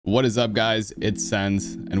What is up, guys? It's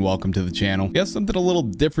SENZ and welcome to the channel. We have something a little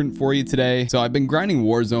different for you today. So I've been grinding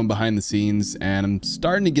Warzone behind the scenes and I'm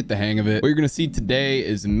starting to get the hang of it. What you're gonna see today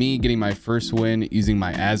is me getting my first win using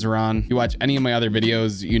my Azeron. If you watch any of my other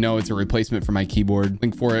videos, you know it's a replacement for my keyboard.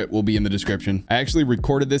 Link for it will be in the description. I actually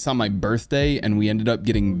recorded this on my birthday and we ended up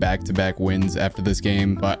getting back-to-back wins after this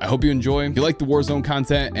game. But I hope you enjoy. If you like the Warzone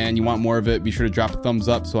content and you want more of it, be sure to drop a thumbs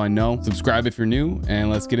up so I know. Subscribe if you're new and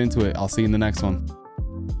let's get into it. I'll see you in the next one.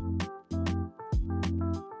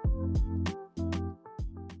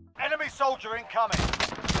 Soldier incoming.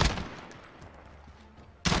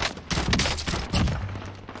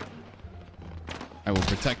 I will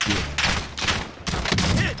protect you.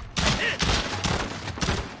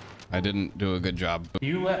 I didn't do a good job.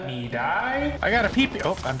 You let me die? I got a pee.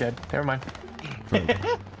 Oh, I'm dead. Never mind.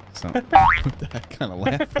 So, what the heck kind of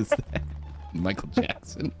laugh is that? Michael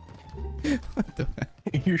Jackson. What the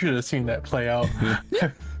heck? You should have seen that play out.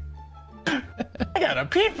 I got a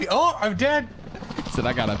pee. Oh, I'm dead. Said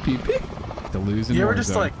I got a pee-pee. To lose in You ever Warzone.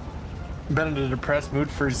 just like been in a depressed mood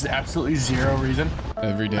for absolutely zero reason?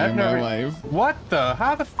 Every day of my life. What the?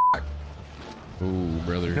 How the fuck? Ooh,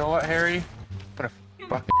 brother. You know what, Harry? What a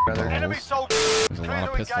fucking brother. Enemy soldier. There's a lot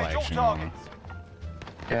of pistol action going on.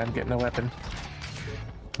 Yeah, I'm getting a weapon.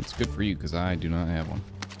 That's good for you because I do not have one.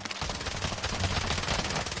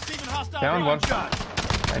 Down one.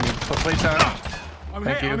 I need to put plates down.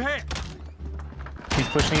 Thank you. He's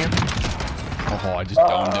pushing you. Oh, I just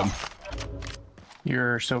domed him.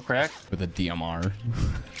 You're so cracked. With a DMR.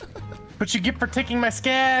 What you get for taking my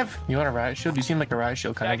scav? You want a riot shield? You seem like a riot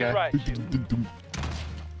shield kind of guy. Right.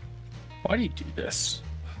 Why do you do this?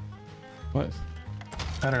 What?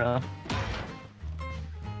 I don't know.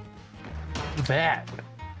 That.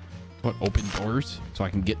 What? Open doors so I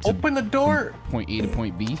can get to Open the door. Point A to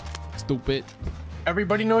point B. Stupid.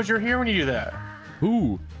 Everybody knows you're here when you do that.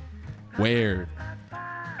 Who? Where?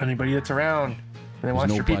 Anybody that's around. And they There's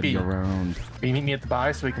want your nobody PP. around. Can you meet me at the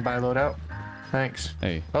buy so we can buy a loadout? Thanks.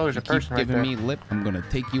 Hey. Oh, there's a you person keep right giving there. me lip. I'm gonna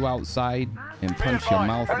take you outside and punch your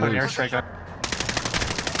mouth Put an loose. airstrike on.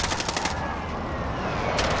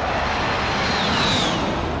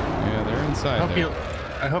 Yeah, they're inside.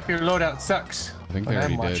 I hope your loadout sucks. I think they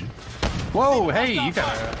already did. Whoa, hey, you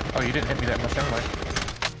gotta. Oh, you didn't hit me that much. Never mind.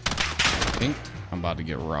 I think I'm about to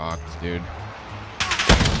get rocked, dude.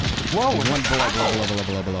 Whoa, There's one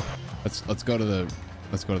below. Let's go to the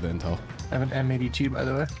intel. I have an M82, by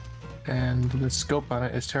the way, and the scope on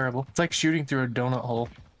it is terrible. It's like shooting through a donut hole.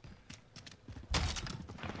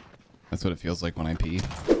 That's what it feels like when I pee.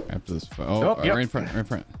 After this. Oh, yep. right in front. Right in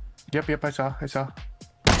front. Yep, I saw.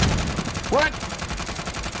 What?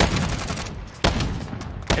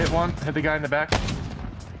 Hit one. Hit the guy in the back.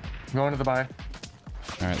 Going to the buy.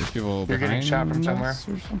 All right, there's people You're getting shot from somewhere. us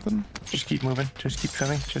or something. Just keep moving. Just keep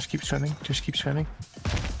swimming. Just keep swimming. Just keep swimming.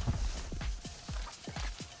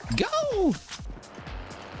 Go!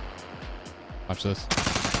 Watch this.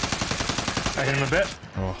 I hit him a bit.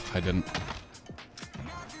 Oh, I didn't.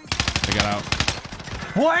 I got out.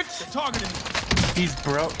 What? Targeting. He's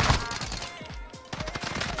broke.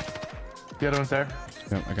 The other one's there.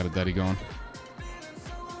 Yep, I got a daddy going.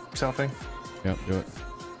 Selfing. Yep, do it.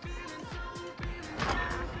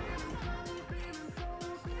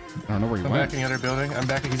 I don't know where he I'm went. back in the other building. I'm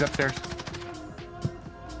back. He's upstairs.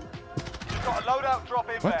 Got a loadout drop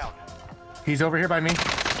inbound. What? He's over here by me.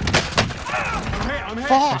 I'm hit.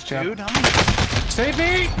 Nice job. Dude, Save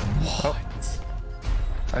me! What? Oh.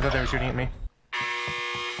 I thought they were shooting at me.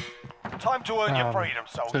 time to earn your freedom,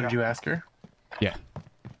 soldier. So did you ask her? Yeah.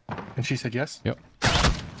 And she said yes? Yep.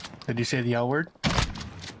 Did you say the L word?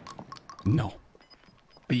 No.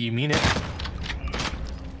 But you mean it?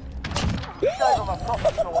 Let's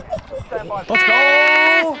Let's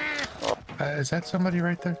go! Is that somebody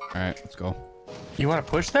right there? All right, let's go. You want to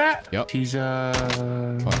push that? Yep. He's Oh,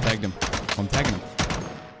 I tagged him. I'm tagging him.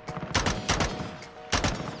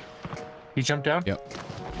 He jumped down? Yep.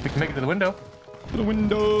 We can make it to the window. To the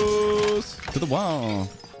windows. To the wall.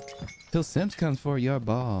 Till SENZ comes for your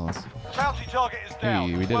balls. Bounty target is down.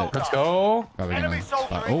 Hey, we did it. Let's go. Probably Enemy gonna. soldier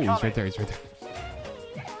Oh, he's incoming. right there. He's right there.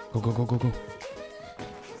 Go.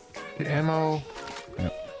 The ammo.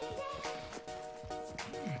 Yep.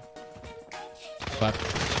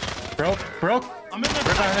 Left. Broke. I'm in the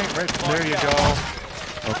right there you go.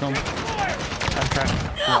 Welcome. I'm trying to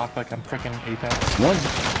block like I'm freaking Apex. One.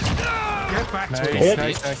 Get back to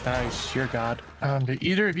Nice. You're God. Do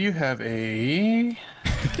either of you have a...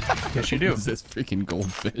 Yes, you do. Is this freaking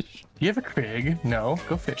goldfish? You have a Krig? No.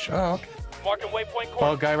 Go fish. Oh, okay. Marking waypoint Oh,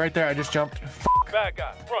 course. guy right there. I just jumped. Bad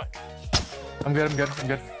guy. Front. I'm good.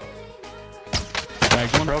 Tag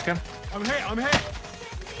one. Broken. I'm hit.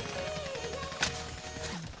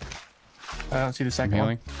 I don't see the I'm second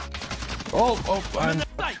healing. one. Oh, I'm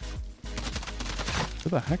Where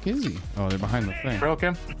the heck is he? Oh, they're behind the thing. broke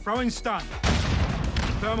him. Throwing stun.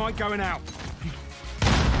 Thermite going out.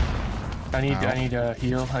 I need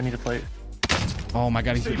heal. I need a plate. Oh my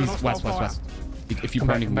god, he's west. If you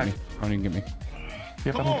prone, you can get me. Prone, you can get me.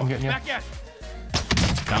 Yep, I'm getting you.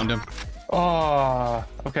 Found him. Oh,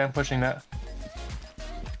 okay, I'm pushing that.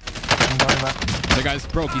 I'm going left. The guy's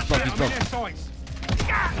broke. He's broke. Nice.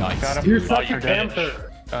 Got him. You're such a camper.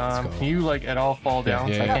 Can you like at all fall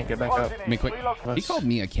down so I can't get back up? I mean, quick. He called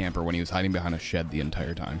me a camper when he was hiding behind a shed the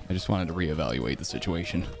entire time. I just wanted to reevaluate the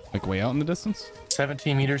situation. Like way out in the distance.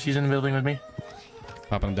 17 meters. He's in the building with me.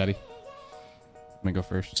 Pop on daddy. Let me go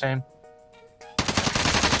first. Same.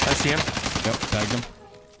 I see him. Yep, tagged him.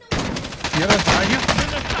 The other behind you.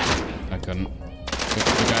 I couldn't.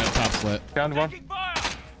 The guy at top slit. Down to one.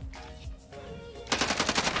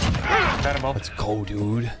 Got him both. Let's go,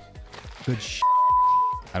 dude. Good sh.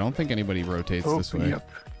 I don't think anybody rotates this way. Yep.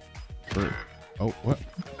 Oh, what?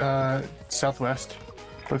 Southwest.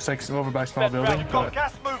 Looks like over by small building. You've got But...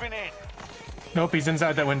 gas moving in. Nope, he's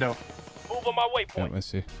inside that window. Move on my Yep, waypoint. let's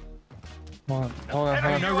see. Hold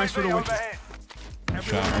on. No rest for the wicked. Shot,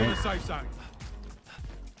 Everyone's in right? the safe zone.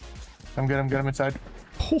 I'm good. I'm inside.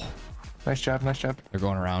 Oh, Nice job. they're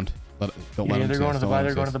going around. Don't let Yeah, them they're see going us, to the don't buy. let They're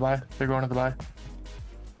them see going us. to the buy. They're going to the buy.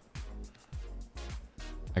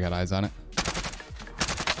 I got eyes on it.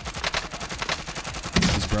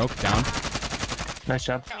 He's broke. Down. Nice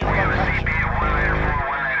job. You got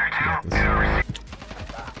this.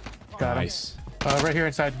 Got him. Nice. Right here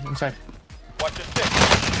inside. Watch your step.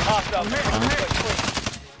 Hostile.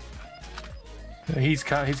 He's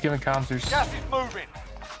giving comms. There's Gas is moving.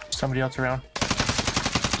 somebody else around.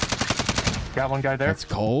 Got one guy there. That's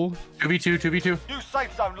cold. 2v2. New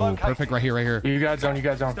safe zone Oh, located. perfect. Right here. You got zone.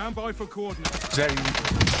 Stand by for coordinates. Is that,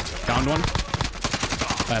 Found one.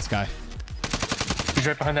 Last guy. he's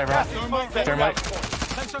right behind that rock. Gas is moving. Thermite.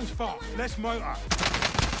 Safe zone's far. Less motor.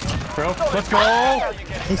 Bro, let's go.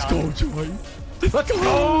 Let's go, Joy. Let's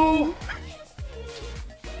go.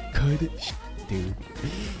 Good, dude.